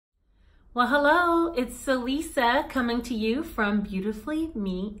Well, hello, it's Celisa coming to you from Beautifully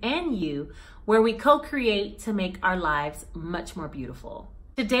Me and You, where we co-create to make our lives much more beautiful.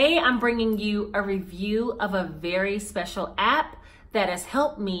 Today, I'm bringing you a review of a very special app that has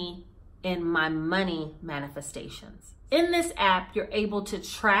helped me in my money manifestations. In this app, you're able to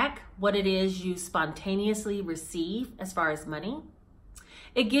track what it is you spontaneously receive as far as money.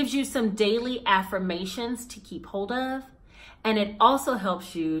 It gives you some daily affirmations to keep hold of. And it also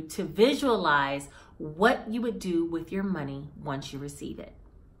helps you to visualize what you would do with your money once you receive it.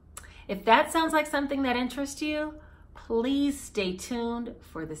 If that sounds like something that interests you, please stay tuned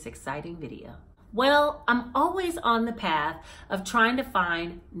for this exciting video. Well, I'm always on the path of trying to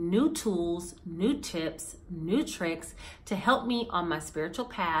find new tools, new tips, new tricks to help me on my spiritual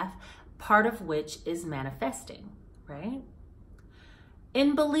path, part of which is manifesting, right?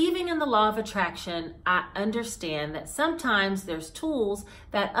 In believing in the law of attraction, I understand that sometimes there's tools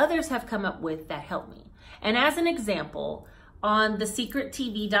that others have come up with that help me. And as an example, on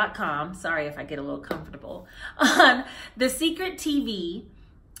thesecrettv.com, sorry if I get a little comfortable, on The Secret TV,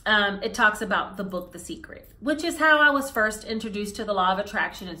 it talks about the book, The Secret, which is how I was first introduced to the law of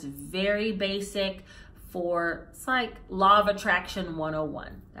attraction. It's very basic it's like law of attraction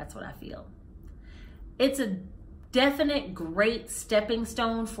 101. That's what I feel. It's a definite great stepping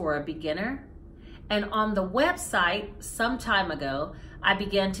stone for a beginner. And on the website, some time ago, I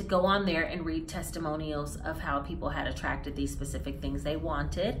began to go on there and read testimonials of how people had attracted these specific things they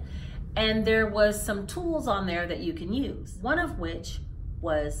wanted. And there was some tools on there that you can use, one of which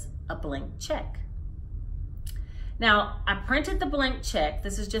was a blank check. Now, I printed the blank check.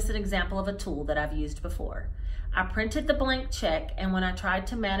 This is just an example of a tool that I've used before. I printed the blank check, and when I tried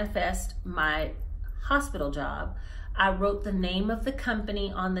to manifest my hospital job, I wrote the name of the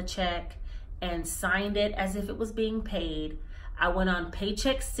company on the check and signed it as if it was being paid. I went on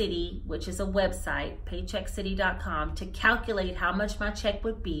Paycheck City, which is a website, paycheckcity.com, to calculate how much my check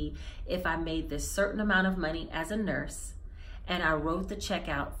would be if I made this certain amount of money as a nurse. And I wrote the check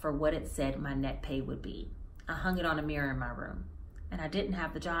out for what it said my net pay would be. I hung it on a mirror in my room, and I didn't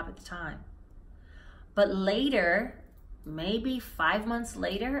have the job at the time. But later, maybe 5 months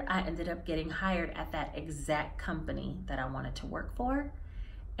later, I ended up getting hired at that exact company that I wanted to work for.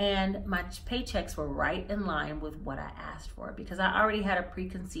 And my paychecks were right in line with what I asked for, because I already had a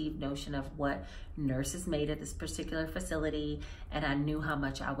preconceived notion of what nurses made at this particular facility, and I knew how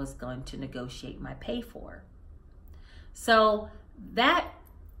much I was going to negotiate my pay for. So that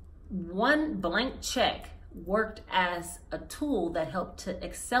one blank check worked as a tool that helped to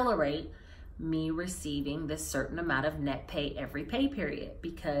accelerate me receiving this certain amount of net pay every pay period,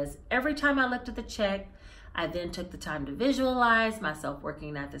 because every time I looked at the check, I then took the time to visualize myself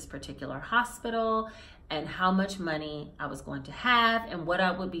working at this particular hospital and how much money I was going to have and what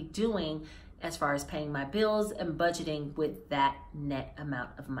I would be doing as far as paying my bills and budgeting with that net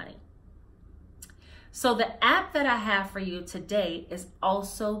amount of money. So the app that I have for you today is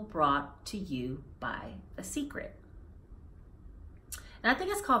also brought to you by The Secret. And I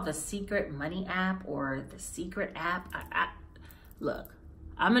think it's called the Secret Money app or the Secret app. Look,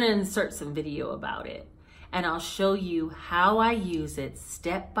 I'm gonna insert some video about it, and I'll show you how I use it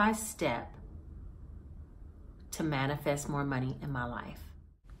step by step to manifest more money in my life.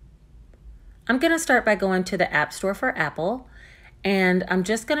 I'm gonna start by going to the App Store for Apple, and I'm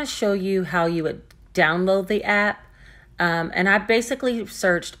just gonna show you how you would download the app. And I basically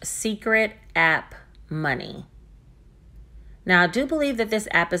searched Secret App Money. Now, I do believe that this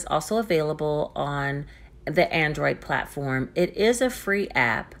app is also available on the Android platform. It is a free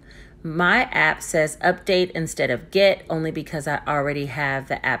app. My app says update instead of get, only because I already have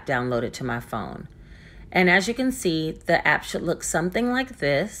the app downloaded to my phone. And as you can see, the app should look something like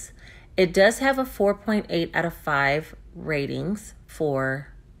this. It does have a 4.8 out of 5 ratings for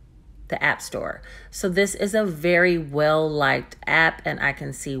the App Store. So this is a very well-liked app, and I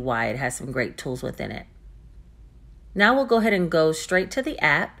can see why it has some great tools within it. Now we'll go ahead and go straight to the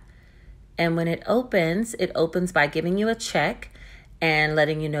app. And when it opens by giving you a check and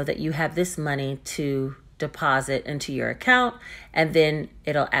letting you know that you have this money to deposit into your account. And then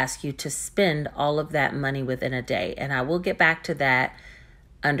it'll ask you to spend all of that money within a day. And I will get back to that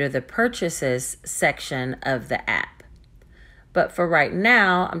under the purchases section of the app. But for right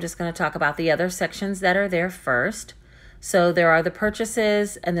now, I'm just going to talk about the other sections that are there first. So there are the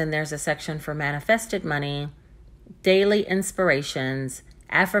purchases, and then there's a section for manifested money, daily inspirations,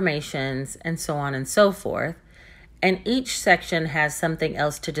 affirmations, and so on and so forth. And each section has something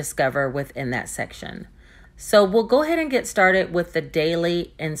else to discover within that section. So we'll go ahead and get started with the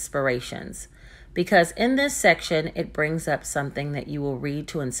daily inspirations. because in this section, it brings up something that you will read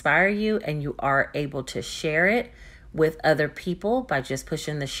to inspire you, and you are able to share it with other people by just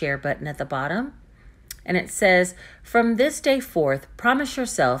pushing the share button at the bottom. And it says, from this day forth, promise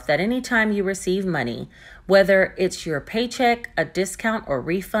yourself that anytime you receive money, whether it's your paycheck, a discount or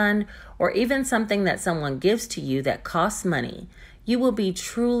refund, or even something that someone gives to you that costs money, you will be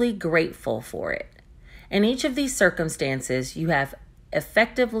truly grateful for it. In each of these circumstances, you have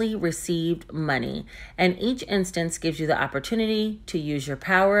effectively received money, and each instance gives you the opportunity to use your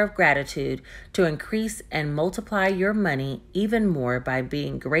power of gratitude to increase and multiply your money even more by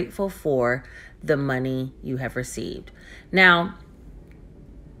being grateful for the money you have received. Now,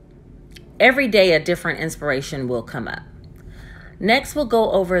 every day a different inspiration will come up. Next, we'll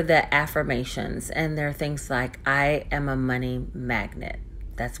go over the affirmations, and there are things like, I am a money magnet.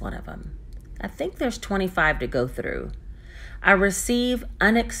 That's one of them. I think there's 25 to go through. I receive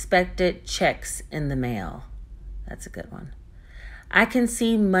unexpected checks in the mail. That's a good one. I can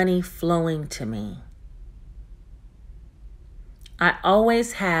see money flowing to me. I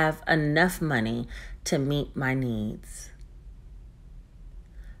always have enough money to meet my needs.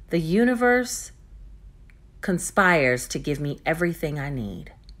 The universe conspires to give me everything I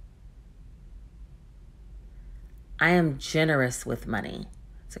need. I am generous with money.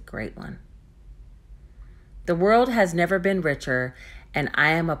 It's a great one. The world has never been richer, and I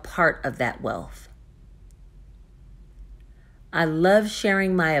am a part of that wealth. I love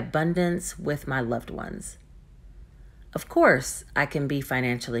sharing my abundance with my loved ones. Of course, I can be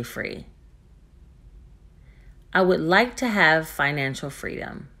financially free. I would like to have financial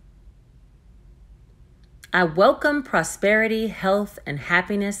freedom. I welcome prosperity, health, and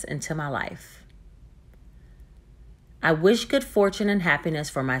happiness into my life. I wish good fortune and happiness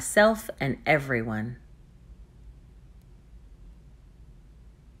for myself and everyone.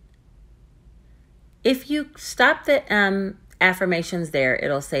 If you stop the affirmations there,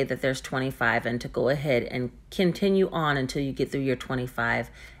 it'll say that there's 25, and to go ahead and continue on until you get through your 25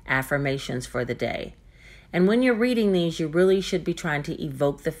 affirmations for the day. And when you're reading these, you really should be trying to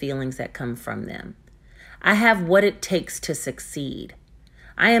evoke the feelings that come from them. I have what it takes to succeed.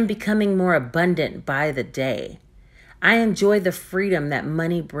 I am becoming more abundant by the day. I enjoy the freedom that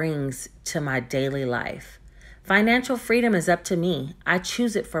money brings to my daily life. Financial freedom is up to me. I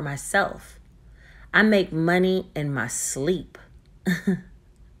choose it for myself. I make money in my sleep.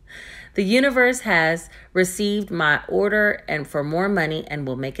 The universe has received my order and for more money and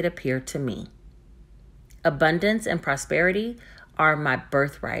will make it appear to me. Abundance and prosperity are my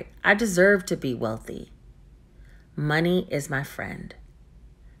birthright. I deserve to be wealthy. Money is my friend.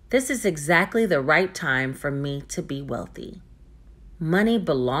 This is exactly the right time for me to be wealthy. Money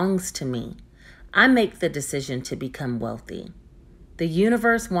belongs to me. I make the decision to become wealthy. The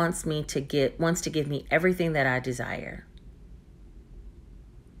universe wants to give me everything that I desire.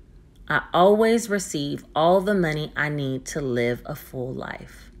 I always receive all the money I need to live a full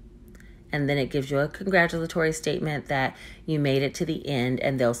life. And then it gives you a congratulatory statement that you made it to the end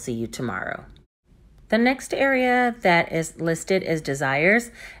and they'll see you tomorrow. The next area that is listed is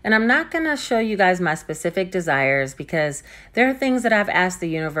desires, and I'm not going to show you guys my specific desires because there are things that I've asked the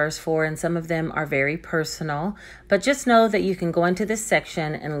universe for, and some of them are very personal, but just know that you can go into this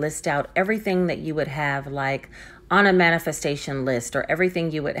section and list out everything that you would have like on a manifestation list or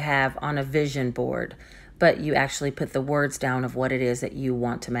everything you would have on a vision board, but you actually put the words down of what it is that you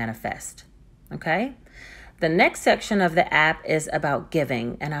want to manifest. Okay? The next section of the app is about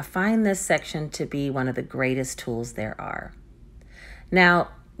giving, and I find this section to be one of the greatest tools there are. Now,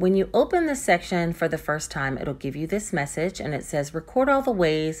 when you open this section for the first time, it'll give you this message, and it says, record all the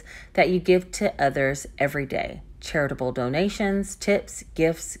ways that you give to others every day. Charitable donations, tips,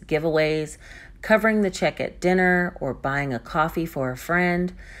 gifts, giveaways, covering the check at dinner, or buying a coffee for a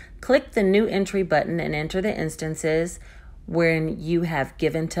friend. Click the new entry button and enter the instances when you have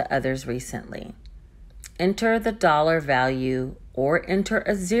given to others recently. Enter the dollar value or enter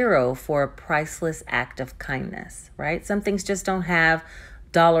a 0 for a priceless act of kindness, right? Some things just don't have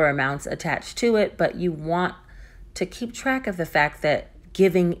dollar amounts attached to it, but you want to keep track of the fact that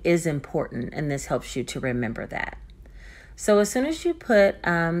giving is important, and this helps you to remember that. So as soon as you put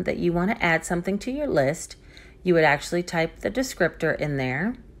that you want to add something to your list, you would actually type the descriptor in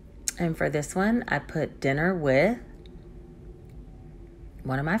there. And for this one, I put dinner with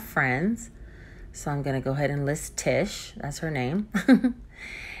one of my friends. So I'm going to go ahead and list Tish. That's her name.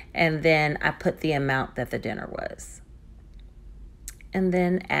 And then I put the amount that the dinner was. And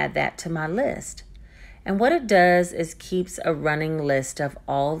then add that to my list. And what it does is keeps a running list of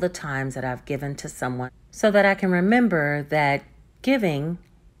all the times that I've given to someone so that I can remember that giving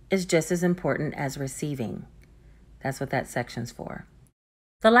is just as important as receiving. That's what that section's for.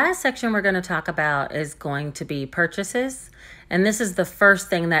 The last section we're going to talk about is going to be purchases. And this is the first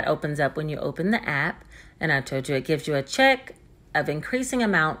thing that opens up when you open the app. And I told you it gives you a check of increasing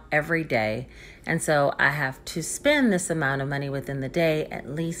amount every day. And so I have to spend this amount of money within the day, at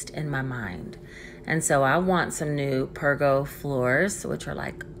least in my mind. And so I want some new Pergo floors, which are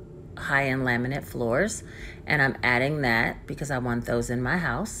like high-end laminate floors. And I'm adding that because I want those in my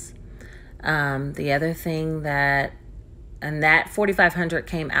house. The other thing that $4,500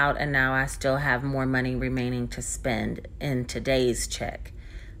 came out, and now I still have more money remaining to spend in today's check.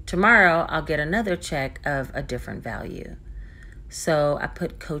 Tomorrow, I'll get another check of a different value. So I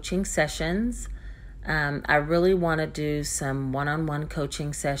put coaching sessions. I really want to do some one-on-one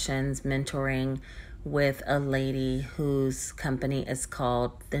coaching sessions, mentoring with a lady whose company is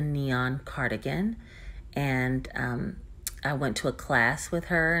called the Neon Cardigan. And I went to a class with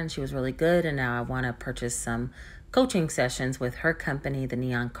her, and she was really good. And now I want to purchase some coaching sessions with her company, the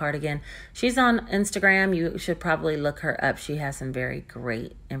Neon Cardigan. She's on Instagram. You should probably look her up. She has some very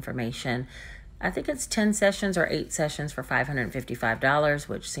great information. I think it's 10 sessions or 8 sessions for $555,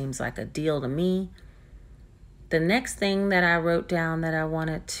 which seems like a deal to me. The next thing that I wrote down that I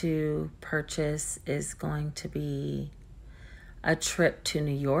wanted to purchase is going to be a trip to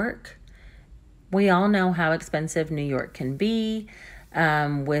New York. We all know how expensive New York can be,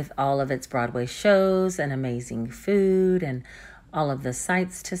 with all of its Broadway shows and amazing food and all of the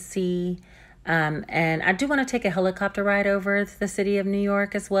sights to see. And I do want to take a helicopter ride over to the city of New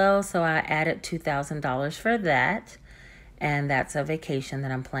York as well. So I added $2,000 for that. And that's a vacation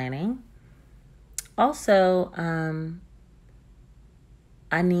that I'm planning. Also,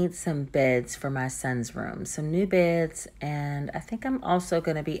 I need some beds for my son's room, some new beds. And I think I'm also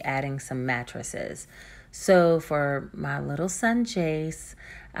going to be adding some mattresses. So for my little son, Jace,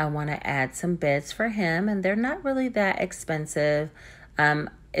 I want to add some beds for him. And they're not really that expensive.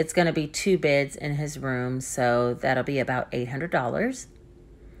 It's going to be 2 beds in his room, so that'll be about $800.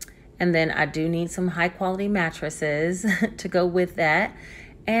 And then I do need some high quality mattresses to go with that.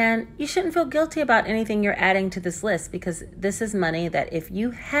 And you shouldn't feel guilty about anything you're adding to this list, because this is money that if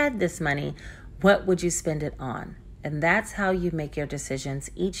you had this money, what would you spend it on? And that's how you make your decisions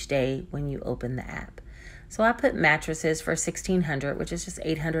each day when you open the app. So I put mattresses for $1,600, which is just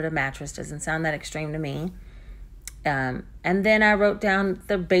 $800 a mattress. Doesn't sound that extreme to me. And then I wrote down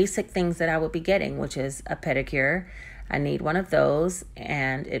the basic things that I would be getting, which is a pedicure. I need one of those,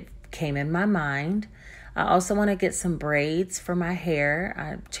 and it came in my mind. I also want to get some braids for my hair.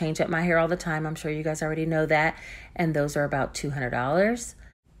 I change up my hair all the time. I'm sure you guys already know that. And those are about $200.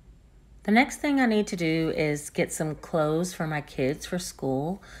 The next thing I need to do is get some clothes for my kids for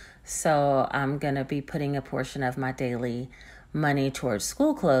school. So I'm going to be putting a portion of my daily money towards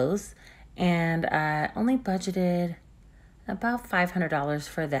school clothes. And I only budgeted about $500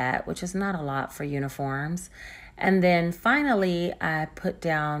 for that, which is not a lot for uniforms. And then finally, I put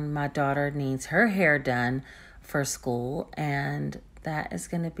down my daughter needs her hair done for school, and that is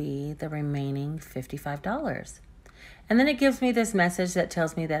going to be the remaining $55. And then it gives me this message that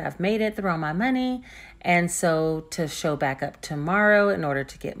tells me that I've made it through all my money, and so to show back up tomorrow in order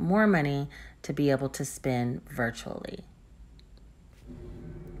to get more money to be able to spend virtually.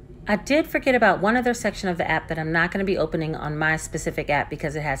 I did forget about one other section of the app that I'm not going to be opening on my specific app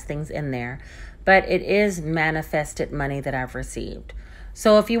because it has things in there, but it is manifested money that I've received.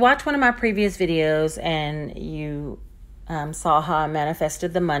 So if you watch one of my previous videos and you saw how I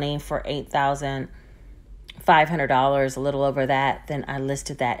manifested the money for $8,500, a little over that, then I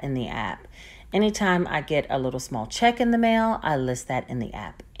listed that in the app. Anytime I get a little small check in the mail, I list that in the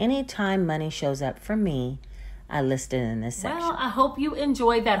app. Anytime money shows up for me, I listed in this section. Well, I hope you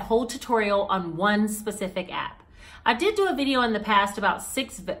enjoyed that whole tutorial on one specific app. I did do a video in the past about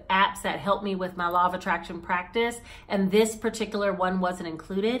 6 apps that helped me with my law of attraction practice, and this particular one wasn't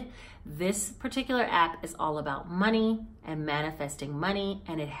included. This particular app is all about money and manifesting money,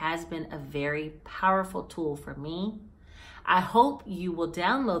 and it has been a very powerful tool for me. I hope you will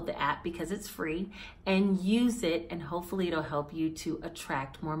download the app because it's free and use it, and hopefully it'll help you to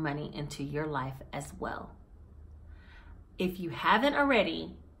attract more money into your life as well. If you haven't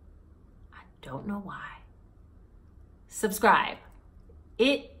already, I don't know why, subscribe.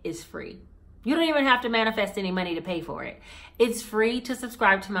 It is free. You don't even have to manifest any money to pay for it. It's free to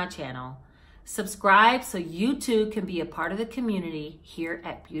subscribe to my channel. Subscribe so you too can be a part of the community here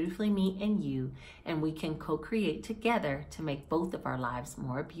at Beautifully Me and You, and we can co-create together to make both of our lives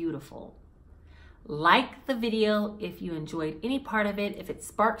more beautiful. Like the video if you enjoyed any part of it. If it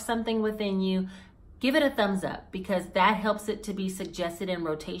sparked something within you, give it a thumbs up because that helps it to be suggested in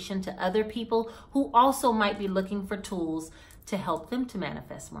rotation to other people who also might be looking for tools to help them to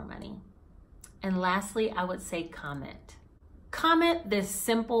manifest more money. And lastly, I would say comment. Comment this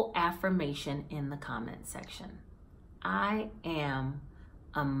simple affirmation in the comment section. I am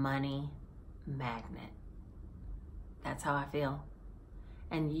a money magnet. That's how I feel.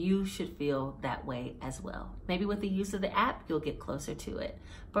 And you should feel that way as well. Maybe with the use of the app, you'll get closer to it.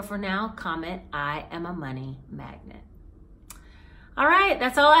 But for now, comment, I am a money magnet. All right,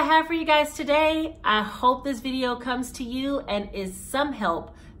 that's all I have for you guys today. I hope this video comes to you and is some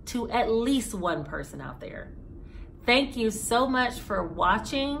help to at least one person out there. Thank you so much for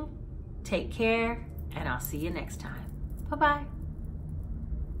watching. Take care, and I'll see you next time. Bye-bye.